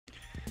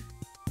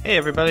Hey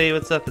everybody,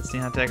 what's up? It's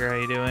NihonTiger, how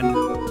you doing?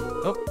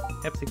 Oh,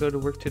 have to go to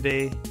work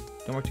today.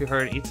 Don't work too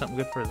hard, eat something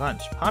good for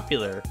lunch.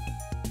 Popular.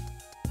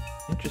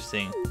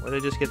 Interesting. Where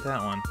did I just get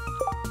that one?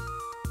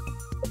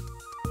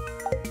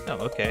 Oh,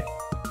 okay.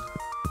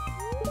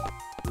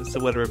 What's the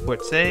weather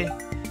report say? I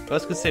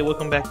was gonna say,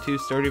 welcome back to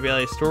Stardew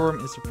Valley.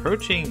 Storm is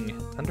approaching.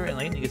 Thunder and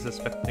lightning is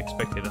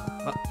expected.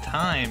 About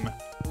time.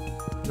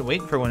 I've been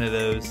waiting for one of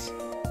those.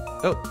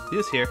 Oh, he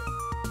is here.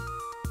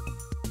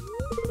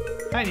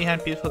 Hi,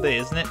 Nihon. Beautiful day,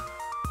 isn't it?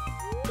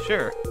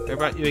 Sure. I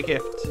brought you a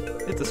gift.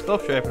 It's a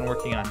sculpture I've been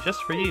working on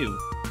just for you.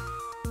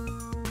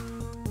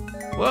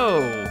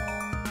 Whoa!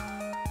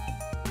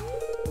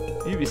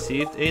 You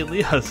received a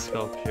Leo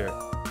sculpture.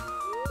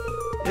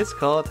 It's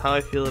called How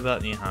I Feel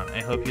About Nihon. I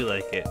hope you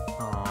like it.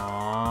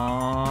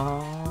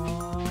 Aww.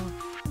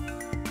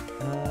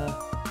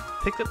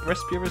 Picked up the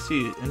recipe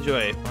overseas.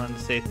 Enjoy. Wanted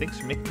to say thanks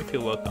for making me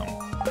feel welcome.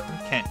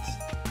 I'm Kent.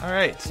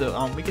 Alright,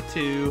 so we get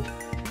to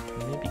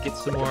maybe get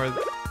some more of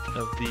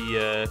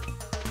the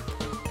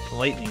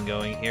lightning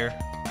going here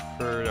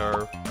for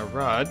our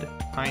rod.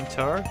 Pine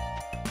tar.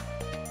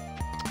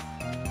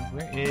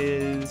 Where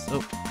is...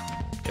 Oh,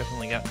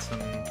 definitely got some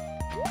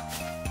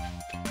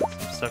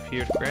stuff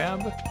here to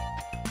grab.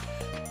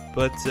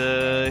 But,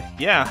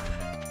 yeah.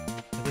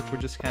 I think we're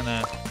just kind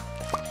of...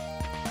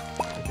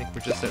 I think we're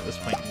just at this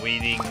point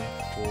waiting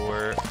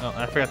for... Oh,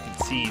 I forgot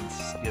the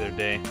seeds the other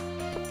day.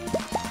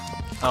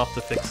 I'll have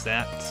to fix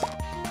that.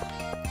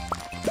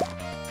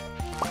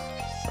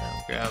 So,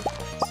 grab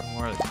some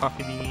more of the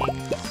coffee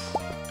beans.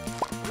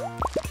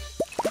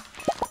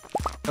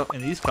 Oh,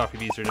 and these coffee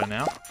beans are done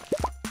now.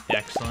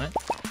 Excellent.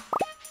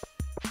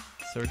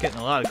 So we're getting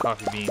a lot of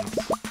coffee beans.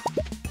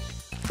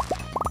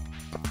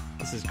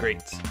 This is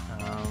great.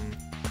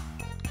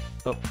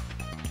 Oh.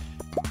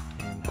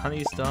 And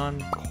honey's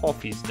done.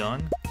 Coffee's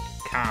done.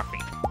 Coffee.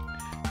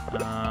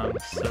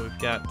 So we've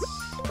got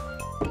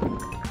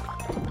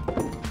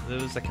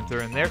those I can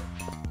throw in there.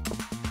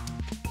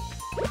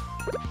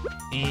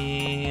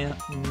 And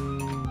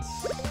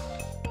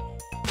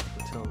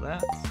until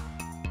that.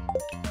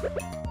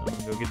 I'm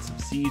gonna go get some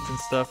seeds and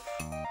stuff.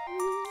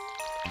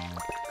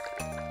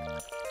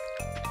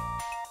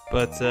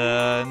 But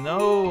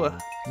no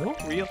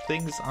real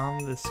things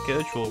on the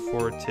schedule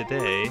for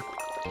today.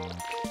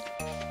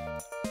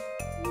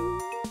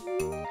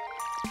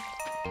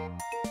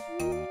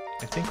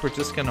 I think we're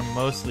just gonna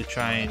mostly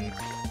try and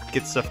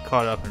get stuff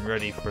caught up and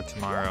ready for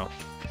tomorrow.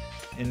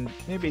 And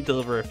maybe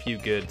deliver a few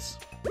goods.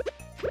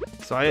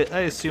 So I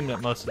assume that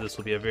most of this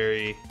will be a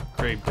very,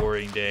 very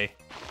boring day.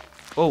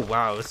 Oh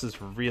wow, this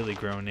is really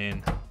grown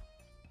in.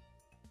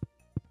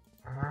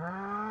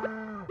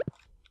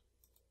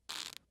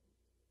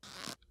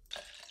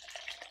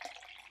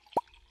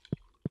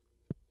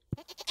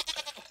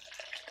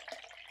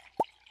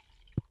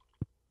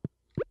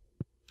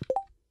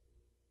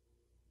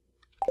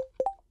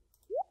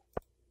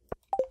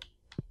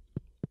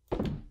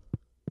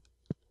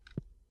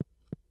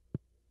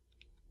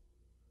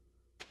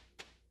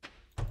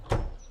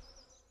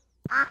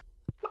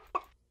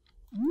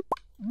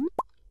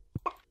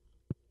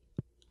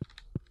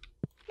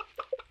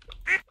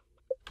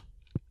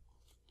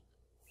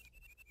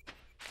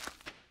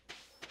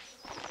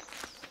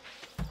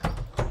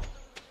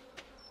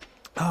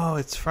 Oh,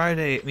 it's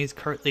Friday. It means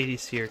Cart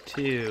Lady's here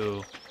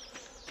too.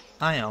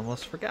 I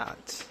almost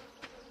forgot.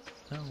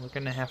 Well, we're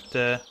gonna have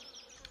to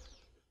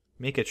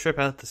make a trip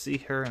out to see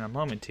her in a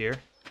moment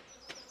here.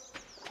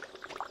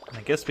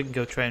 I guess we can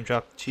go try and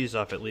drop the cheese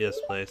off at Leah's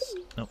place.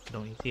 Nope,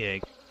 don't eat the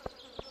egg.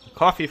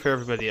 Coffee for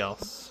everybody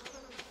else.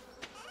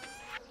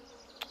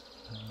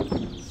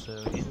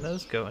 So in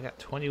those go. I got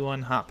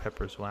 21 hot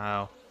peppers.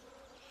 Wow.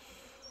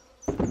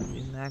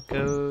 In that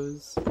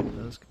goes.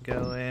 Those can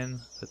go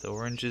in. Put the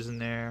oranges in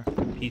there.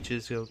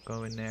 Peaches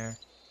go in there.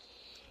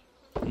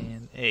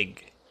 And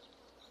egg.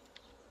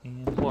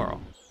 And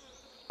laurel.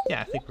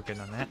 Yeah, I think we're good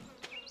on that.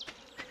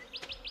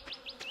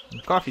 And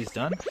the coffee's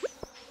done.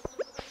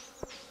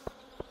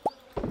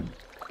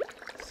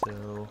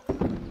 So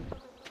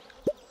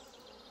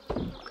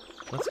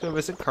let's go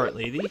visit Cart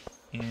Lady,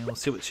 and we'll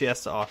see what she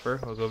has to offer.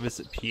 We'll go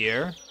visit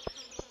Pierre.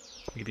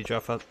 Maybe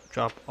drop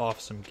off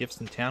some gifts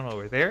in town while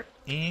we're there,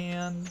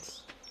 and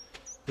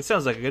this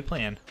sounds like a good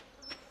plan.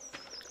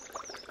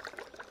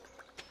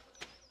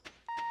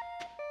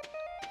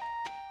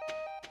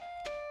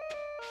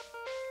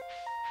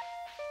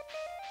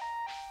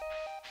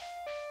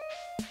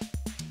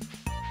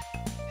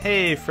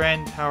 Hey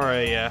friend, how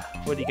are ya?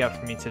 What do you got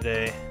for me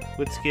today?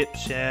 Wood skip,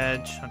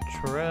 shad,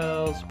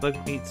 chanterelles, bug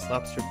meats,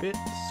 lobster bits,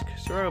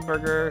 casserole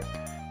burger,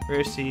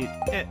 rare seed.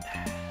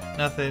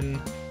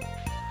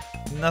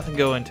 Nothing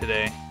going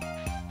today.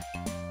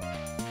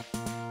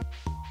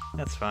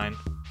 That's fine.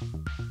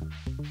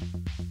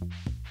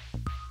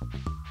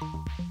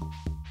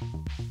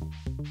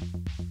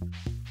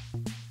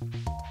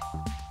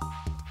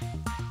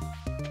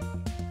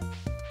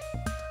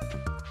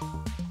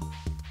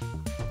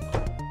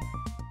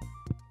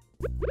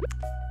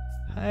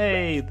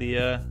 Hey,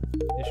 Leah.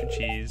 Here's your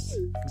cheese.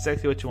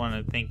 Exactly what you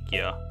wanted. Thank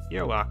you.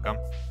 You're welcome.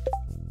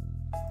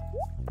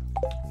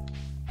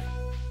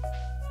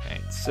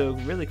 So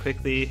really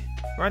quickly,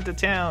 run to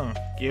town.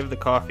 Give the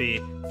coffee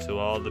to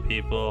all the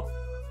people.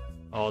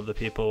 All the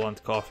people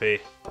want coffee.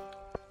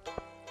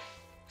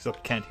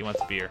 Except Kent, he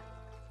wants beer.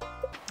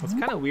 It's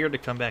kind of weird to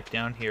come back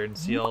down here and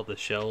see all the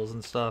shells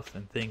and stuff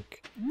and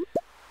think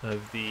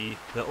of the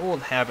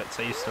old habits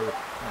I used to...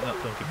 No,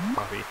 don't give me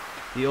coffee.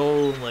 The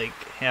old, like,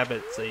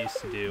 habits I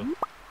used to do.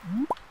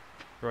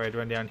 Where I'd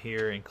run down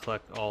here and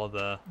collect all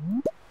the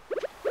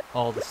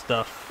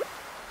stuff.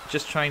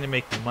 Just trying to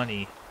make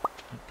money.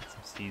 Get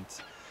some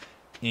seeds.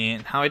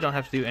 And how I don't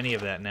have to do any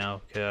of that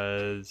now,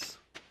 because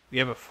we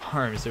have a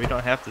farm, so we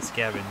don't have to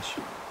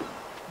scavenge.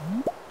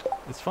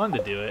 It's fun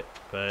to do it,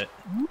 but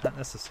not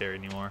necessary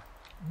anymore.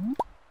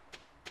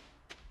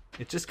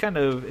 It just kind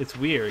of, it's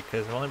weird,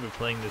 because I've only been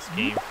playing this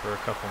game for a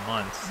couple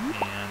months,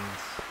 and...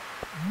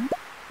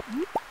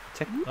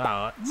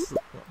 wow, that's a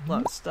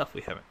lot of stuff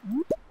we haven't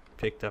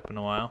picked up in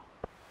a while.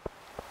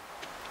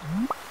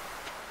 We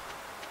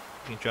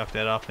can drop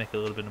that off, make a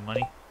little bit of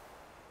money.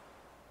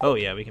 Oh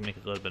yeah, we can make a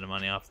little bit of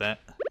money off that.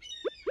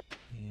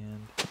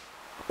 And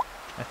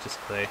that's just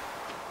clay.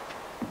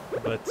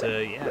 But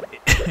yeah,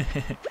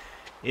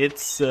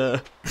 it's oh,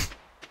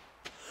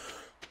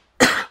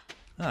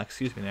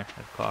 excuse me there, I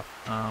had a cough.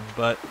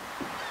 But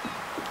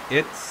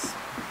it's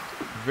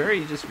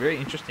very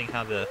interesting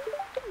how the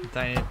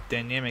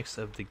dynamics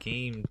of the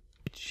game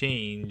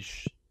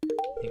change.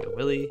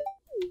 Really,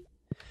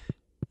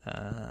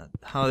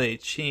 how they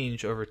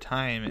change over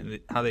time, and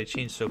how they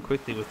change so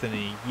quickly. Within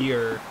a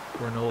year,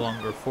 we're no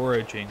longer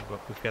foraging,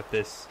 but we've got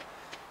this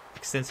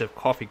extensive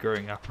coffee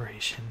growing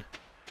operation,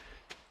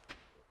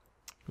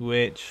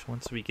 which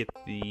once we get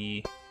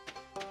the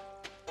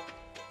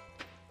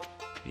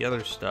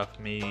other stuff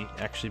may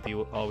actually be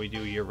all we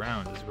do year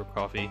round is grow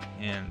coffee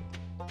and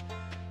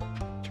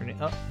turn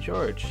it up.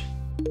 George,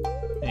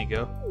 there you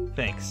go,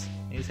 thanks,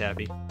 he's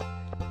happy.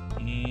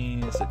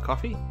 And is it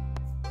coffee?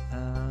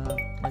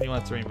 Or do you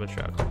want the rainbow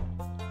trout?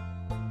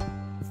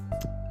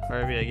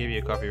 Harvey, I gave you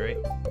a coffee, right?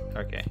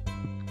 Okay.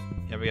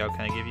 Here we go.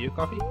 Can I give you a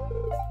coffee?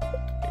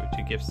 Give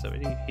you 2 gifts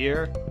already.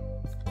 Here.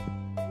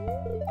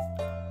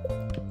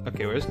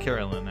 Okay, where's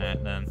Carolyn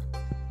at then?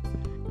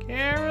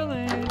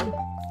 Carolyn!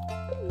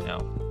 No.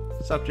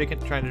 Stop trying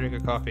to drink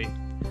a coffee.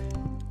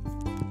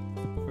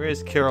 Where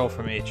is Carol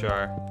from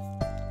HR?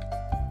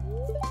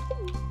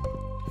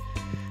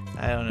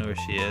 I don't know where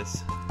she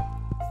is.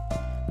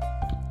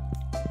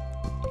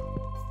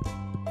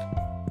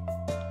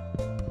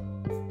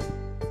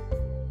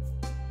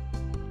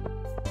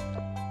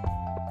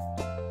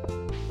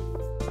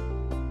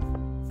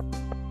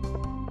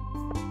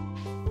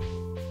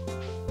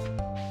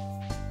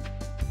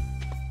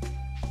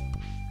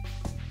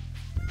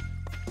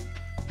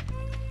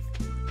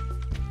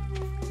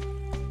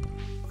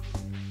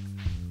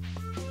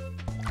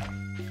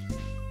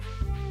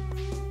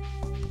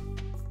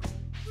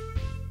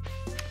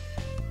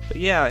 But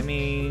yeah, I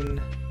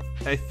mean,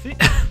 I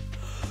think...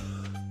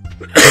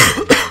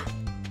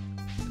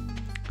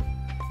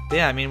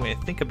 yeah, I mean, when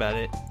I think about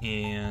it,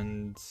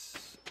 and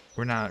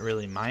we're not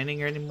really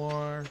mining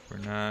anymore, we're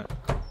not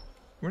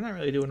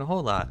really doing a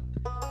whole lot.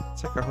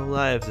 It's like our whole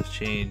lives have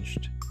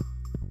changed.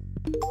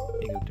 Thank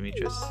you,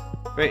 Demetrius.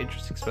 Very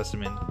interesting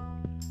specimen.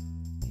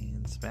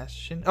 And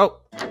Sebastian. Oh!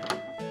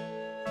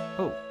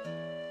 Oh!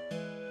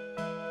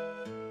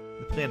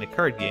 We're playing a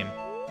card game.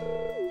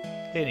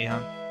 Hey,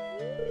 Nihon.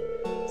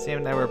 Sam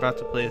and I were about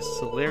to play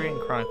Solarian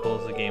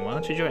Chronicles, the game. Why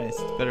don't you join us?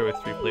 It's better with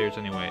 3 players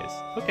anyways.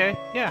 Okay,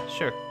 yeah,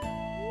 sure.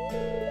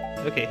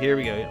 Okay, here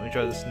we go. Let me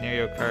draw the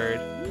scenario card.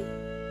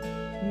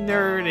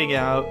 Nerding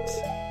out.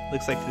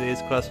 Looks like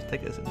today's quest will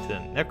take us into the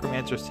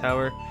Necromancer's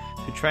Tower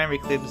to try and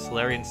reclaim the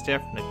Solarian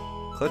staff from the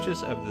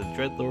clutches of the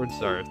Dreadlord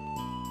Zarth.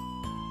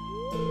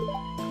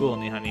 Cool,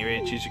 Nihon. You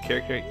ready to choose your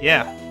character?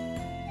 Yeah.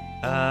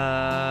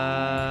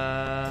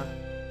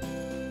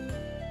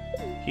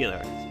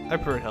 Healer. I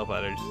prefer to help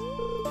others.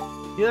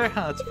 Healer?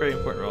 Huh, that's a very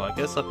important role. I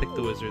guess I'll pick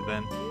the wizard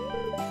then.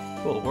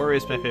 Cool, warrior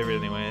is my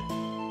favorite anyway.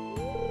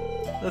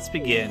 Let's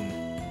begin.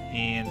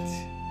 And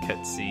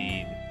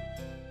cutscene.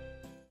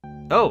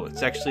 Oh,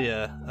 it's actually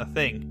a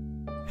thing.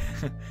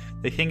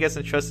 The king has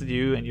entrusted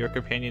you and your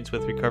companions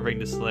with recovering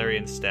the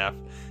Solarian staff.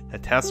 A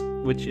task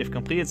which, if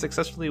completed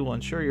successfully, will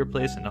ensure your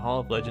place in the Hall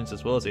of Legends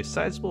as well as a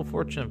sizable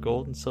fortune of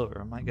gold and silver.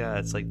 Oh my god,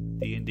 it's like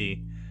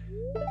D&D.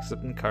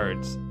 Except in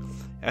cards.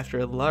 After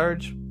a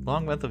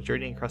long month of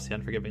journeying across the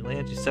unforgiving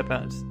lands, you step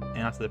out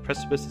onto the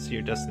precipice to see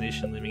your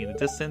destination looming in the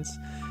distance.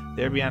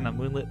 There beyond a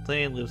moonlit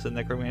plain lives the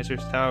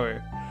Necromancer's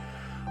Tower,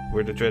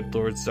 where the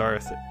Dreadlord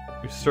Zarth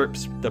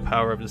usurps the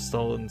power of the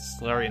stolen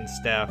Solarian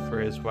staff for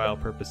his vile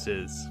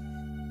purposes.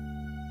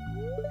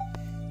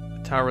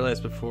 The tower lies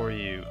before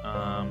you.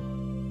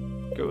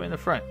 Go in the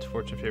front.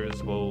 Fortune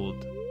favors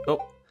bold.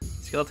 Oh,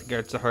 skeleton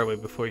guards the hard way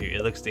before you.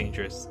 It looks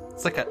dangerous.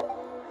 It's like a...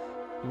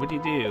 What do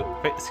you do?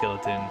 Fight the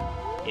skeleton.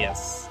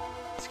 Yes.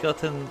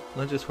 Skeleton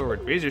lunges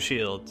forward. Raise your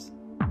shields.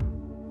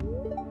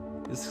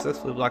 You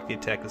successfully block the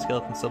attack. The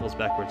skeleton stumbles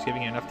backwards,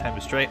 giving you enough time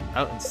to strike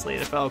out and slay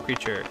the foul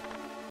creature.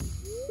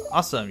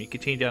 Awesome. You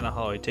continue down the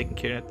hallway, taking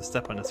care not to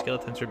step on the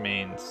skeleton's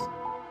remains.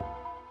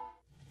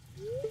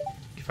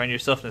 Find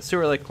yourself in a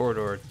sewer-like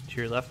corridor. To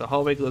your left, the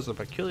hallway glows with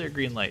a peculiar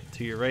green light.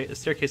 To your right, a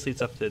staircase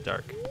leads up to the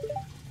dark.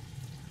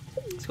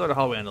 Let's go to the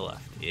hallway on the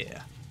left.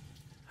 Yeah.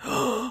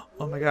 Oh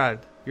my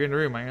god. You're in a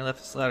room. On your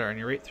left is a ladder. On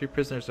your right, 3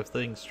 prisoners are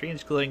floating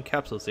strange glowing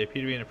capsules. They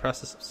appear to be in the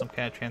process of some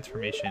kind of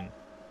transformation.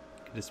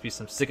 Could this be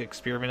some sick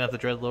experiment of the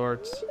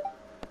Dreadlords?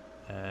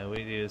 What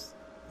do you do is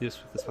do as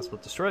quickly as possible.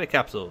 Destroy the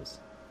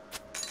capsules.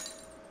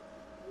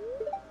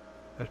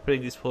 After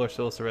putting these polar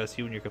souls to rest,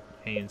 you and your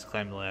companions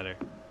climb the ladder.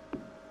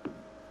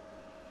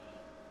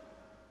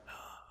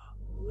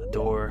 A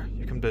door.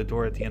 You come to a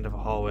door at the end of a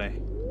hallway.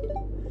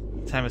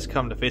 The time has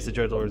come to face the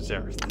Dreadlord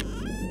Zareth.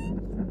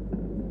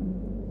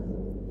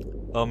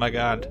 Oh my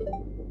god.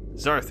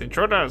 Zareth,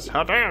 intruders!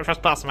 How dare you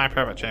trespass my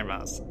private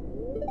chambers?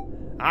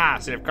 Ah,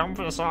 so you've come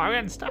for the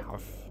Solarian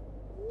stuff.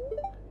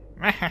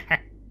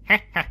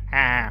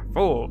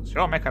 Fools,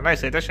 you'll make a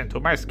nice addition to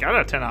my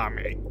skeleton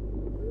army.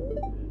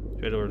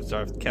 Dreadlord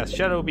Zareth cast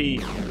Shadow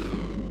Beam.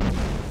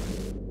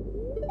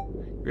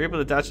 You're able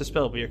to dodge the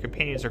spell, but your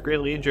companions are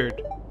greatly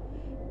injured.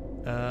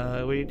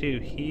 What do you do?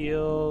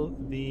 Heal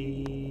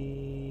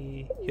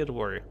the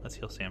warrior. Let's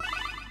heal Sam.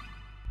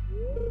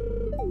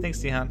 Thanks,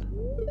 Nihon.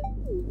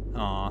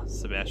 Aw,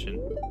 Sebastian.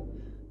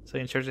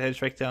 Sam charges ahead and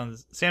strikes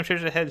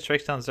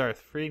down Zareth,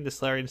 freeing the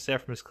Solarian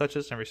staff from his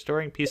clutches and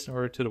restoring peace and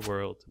order to the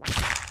world.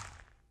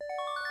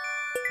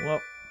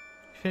 Well,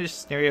 finish the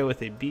scenario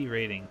with a B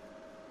rating.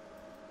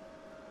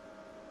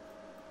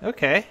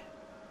 Okay.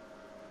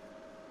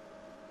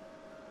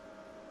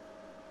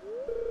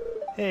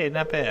 Hey,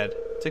 not bad.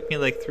 Took me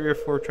like 3 or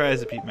 4 tries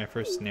to beat my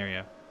first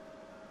scenario.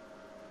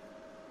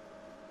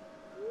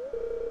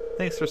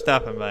 Thanks for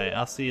stopping by.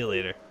 I'll see you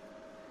later.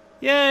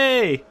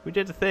 Yay! We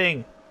did the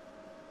thing!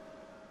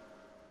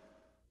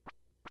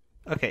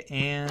 Okay,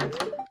 and...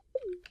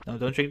 No,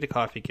 don't drink the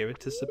coffee. Give it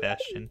to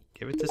Sebastian.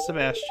 Give it to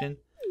Sebastian.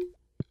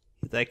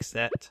 He likes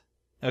that.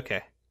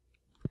 Okay.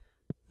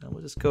 Now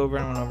we'll just go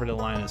run over to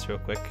Linus real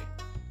quick.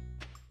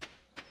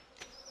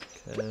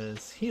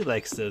 Because he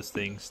likes those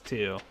things,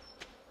 too.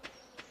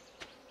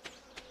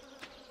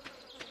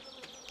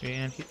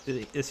 And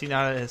is he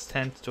not at his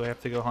tent? Do I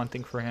have to go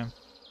hunting for him?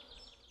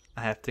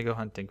 I have to go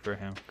hunting for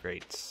him.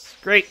 Great.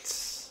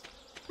 Great!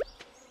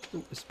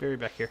 Ooh, there's a berry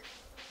back here.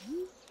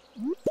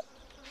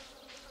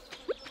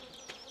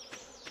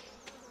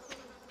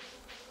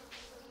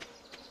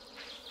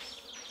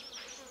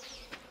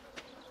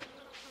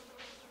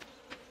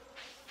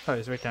 Oh,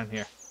 he's right down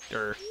here.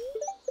 Durr.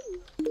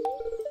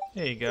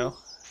 There you go.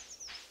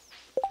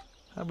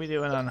 How we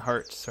doing on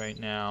hearts right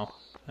now?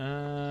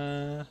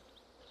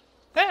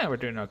 Yeah, we're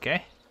doing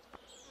okay.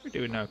 We're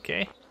doing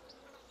okay.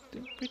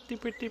 Doing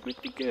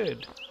pretty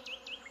good.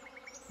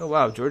 Oh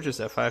wow, George is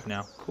at 5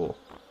 now. Cool.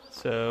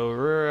 So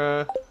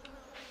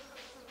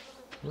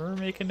we're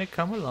making it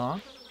come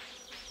along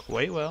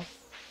quite well.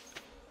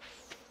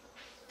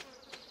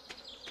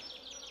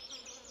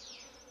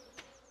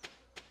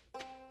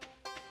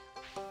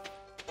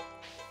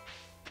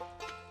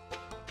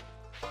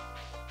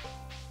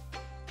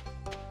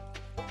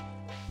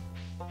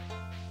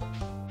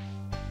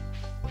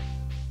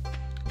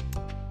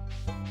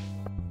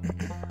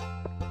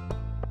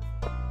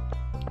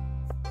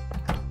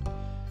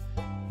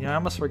 You know, I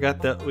almost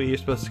forgot that we were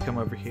supposed to come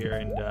over here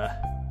and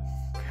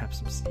grab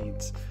some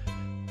seeds.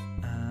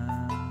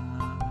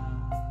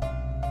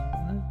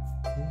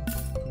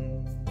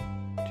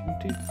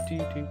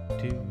 Take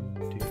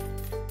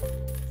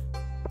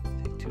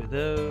 2 of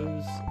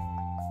those.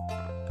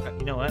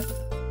 You know what?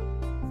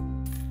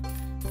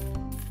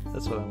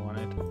 That's what I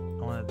wanted. I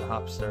wanted the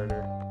hop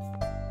starter.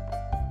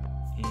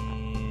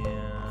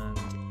 And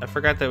I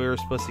forgot that we were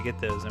supposed to get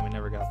those and we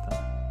never got them.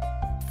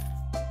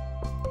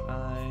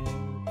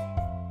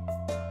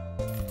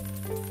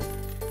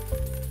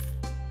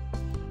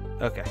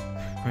 Okay,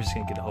 we're just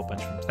gonna get a whole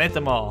bunch from them. Plant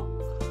them all!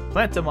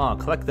 Plant them all!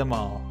 Collect them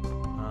all!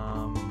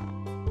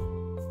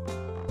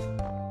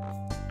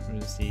 Let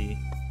me see.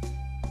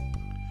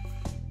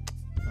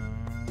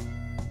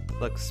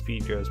 Collect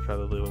speed grow is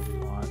probably what we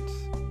want.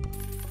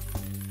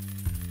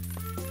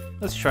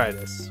 Let's try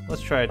this.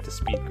 Let's try it to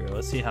speed grow.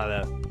 Let's see how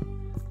that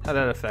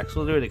affects.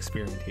 We'll do an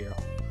experiment here.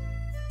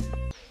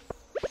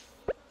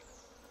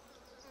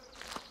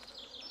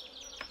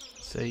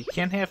 So you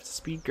can't have the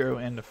speed grow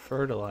and the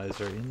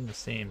fertilizer in the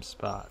same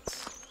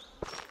spots.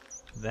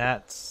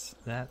 That's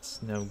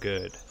no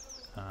good.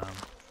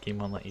 Game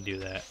won't let you do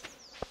that.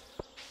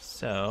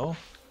 So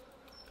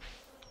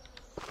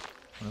I'm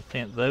gonna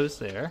plant those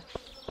there,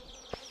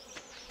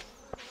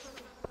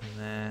 and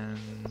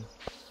then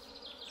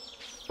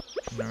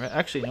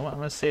actually, you know what? I'm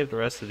gonna save the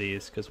rest of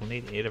these because we'll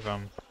need 8 of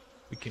them.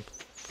 We can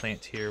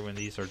plant here when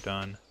these are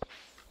done,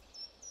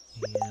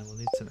 and we'll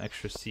need some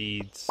extra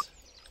seeds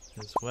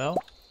as well.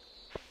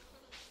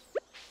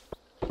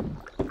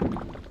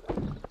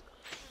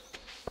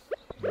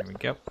 There we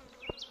go.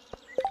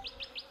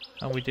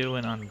 How are we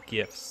doing on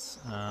gifts?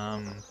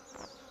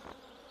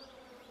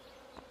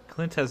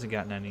 Clint hasn't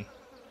gotten any.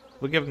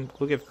 We'll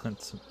give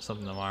Clint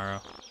something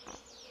tomorrow.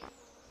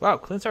 Wow,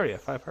 Clint's already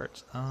at 5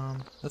 hearts.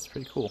 That's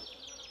pretty cool.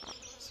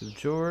 So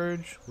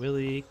George,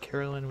 Willie,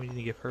 Carolyn, we need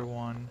to give her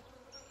one.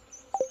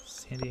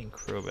 Sandy and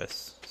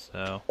Krobus.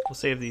 So we'll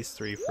save these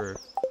three for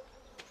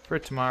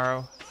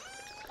tomorrow.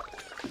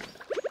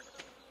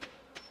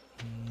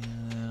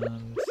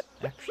 And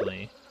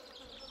actually,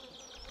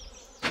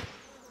 I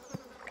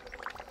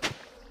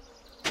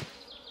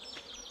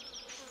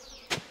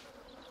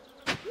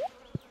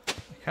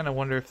kind of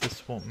wonder if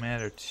this won't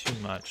matter too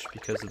much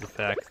because of the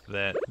fact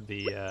that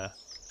the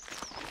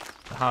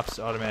hops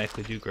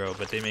automatically do grow,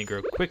 but they may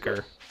grow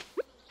quicker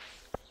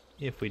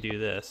if we do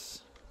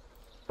this.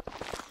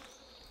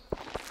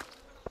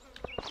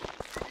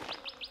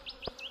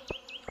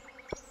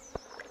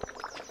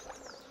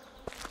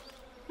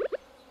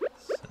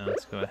 So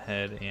let's go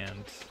ahead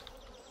and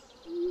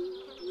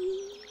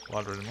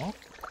water them all.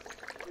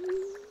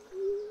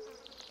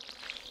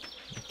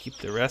 Keep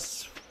the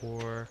rest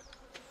for...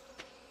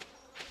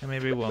 And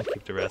maybe we won't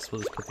keep the rest.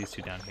 We'll just put these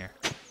two down here.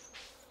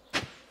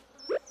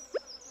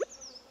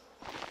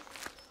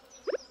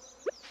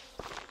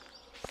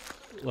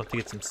 We'll have to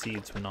get some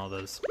seeds when all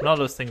those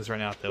things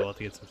run out, though. We'll have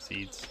to get some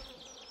seeds.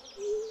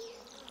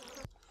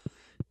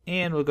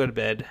 And we'll go to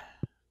bed.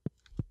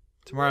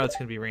 Tomorrow it's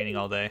going to be raining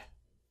all day.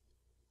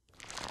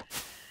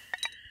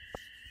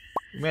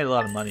 We made a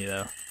lot of money,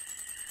 though.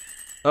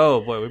 Oh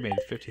boy, we made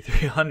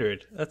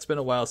 5,300. That's been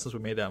a while since we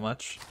made that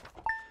much.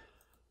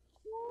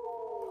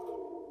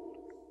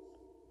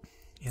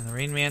 And the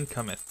Rain Man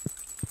cometh.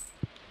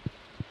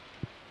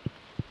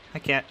 Hi,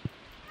 cat.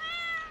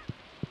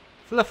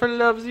 Fluffer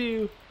loves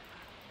you.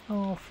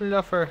 Oh,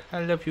 Fluffer,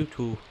 I love you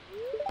too.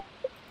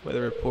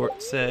 Weather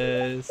report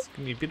says it's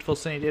gonna be a beautiful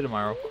sunny day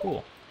tomorrow.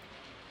 Cool.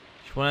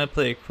 If you want to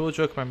play a cruel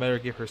joke, I better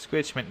give her a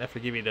squid. She might not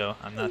forgive you though.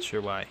 I'm not sure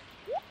why.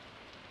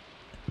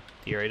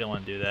 Dear, I don't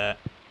want to do that.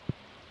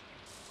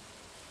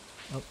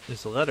 Oh,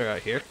 there's a letter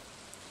out here.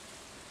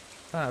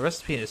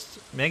 Recipe in this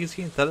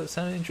magazine. Thought it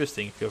sounded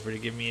interesting. Feel free to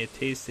give me a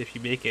taste if you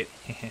make it.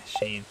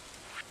 Shane.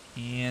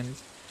 And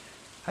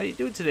how do you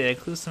do it today? I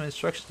include some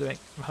instructions to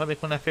how to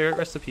make one of my favorite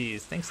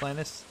recipes. Thanks,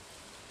 Linus.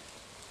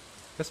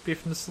 Recipe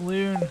from the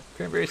saloon.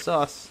 Cranberry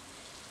sauce.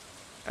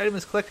 Item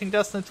is collecting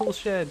dust in the tool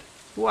shed.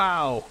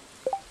 Wow.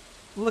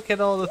 Look at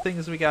all the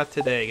things we got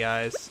today,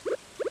 guys.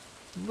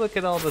 Look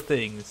at all the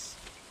things.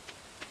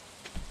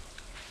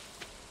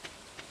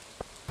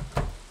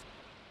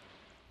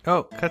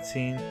 Oh,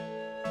 cutscene.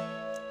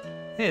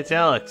 Hey, it's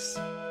Alex.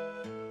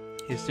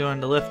 He's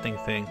doing the lifting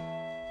thing.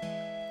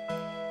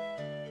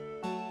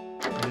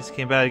 I just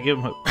came by to give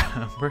him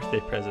a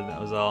birthday present,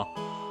 that was all.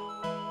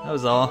 That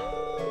was all.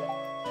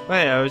 Oh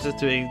yeah, I was just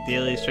doing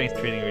daily strength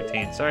training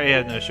routine. Sorry I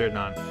had no shirt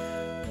on.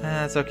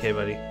 That's okay,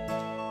 buddy.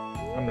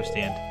 I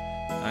understand.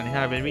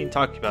 I've been meaning to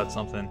talk to you about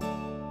something.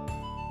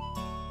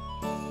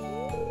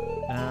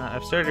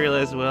 I've started to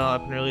realize, well,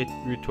 I've been really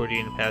rude toward you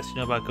in the past. You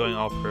know about going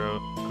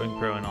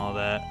pro and all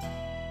that.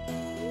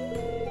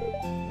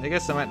 I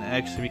guess I might not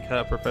actually be cut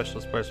out professional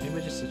sports.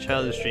 Maybe just a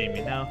childish dream,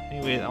 you know?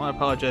 Anyways, I want to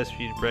apologize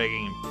for you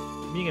bragging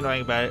and being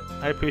annoying about it.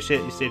 I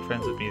appreciate you stayed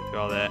friends with me through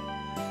all that.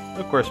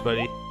 Of course,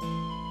 buddy.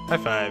 High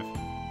five.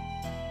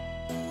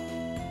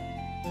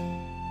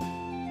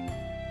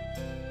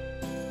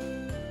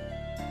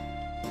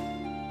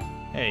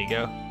 There you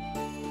go.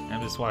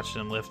 I'm just watching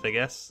him lift, I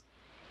guess.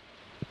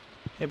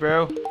 Hey,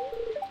 bro.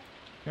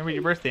 Remember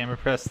your birthday. I'm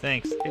impressed.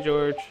 Thanks. Hey,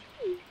 George.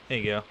 There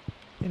you go.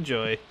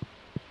 Enjoy.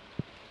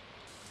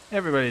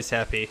 Everybody's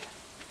happy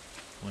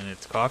when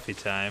it's coffee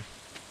time.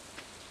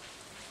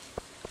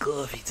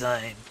 Coffee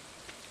time.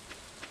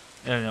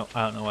 I don't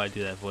know why I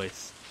do that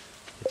voice.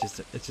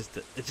 It's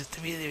just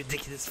a really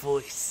ridiculous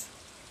voice.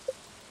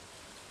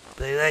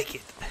 But I like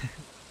it.